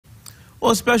Well,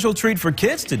 a special treat for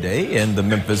kids today in the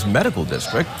Memphis Medical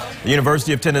District. The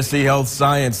University of Tennessee Health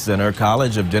Science Center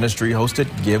College of Dentistry hosted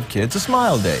Give Kids a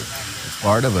Smile Day. It's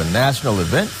part of a national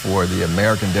event for the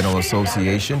American Dental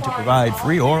Association to provide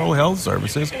free oral health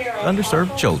services to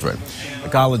underserved children. The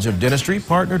College of Dentistry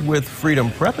partnered with Freedom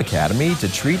Prep Academy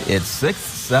to treat its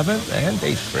 6th, 7th, and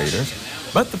 8th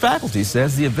graders. But the faculty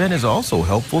says the event is also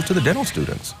helpful to the dental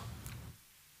students.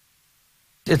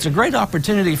 It's a great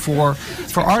opportunity for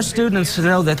our students to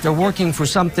know that they're working for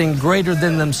something greater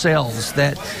than themselves,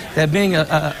 that being a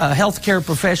healthcare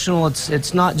professional,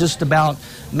 it's not just about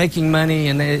making money,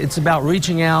 and it's about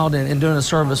reaching out and doing a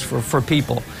service for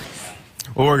people.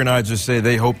 Well, organizers say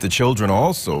they hope the children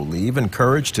also leave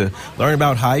encouraged to learn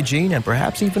about hygiene and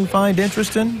perhaps even find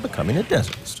interest in becoming a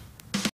dentist.